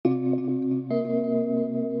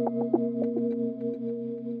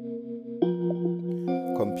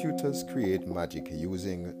Computers create magic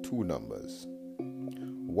using two numbers.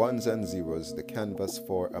 Ones and zeros, the canvas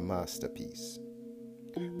for a masterpiece.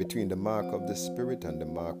 Between the mark of the spirit and the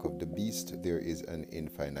mark of the beast, there is an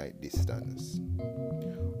infinite distance.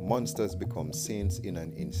 Monsters become saints in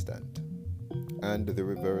an instant. And the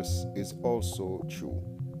reverse is also true.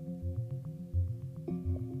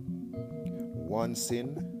 One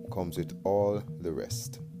sin comes with all the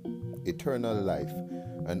rest. Eternal life,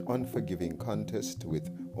 an unforgiving contest with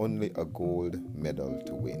only a gold medal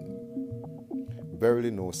to win.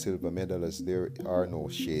 Verily no silver medal, as there are no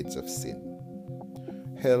shades of sin.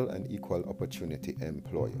 Hell, an equal opportunity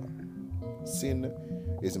employer. Sin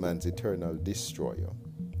is man's eternal destroyer.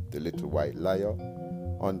 The little white liar,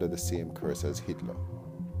 under the same curse as Hitler.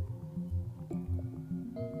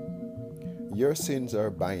 Your sins are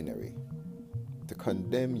binary, to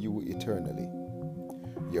condemn you eternally.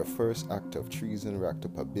 Your first act of treason racked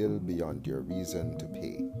up a bill beyond your reason to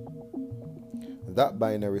pay. That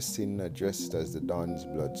binary sin addressed as the dawn's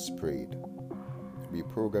blood sprayed,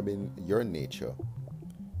 reprogramming your nature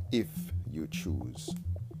if you choose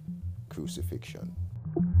crucifixion.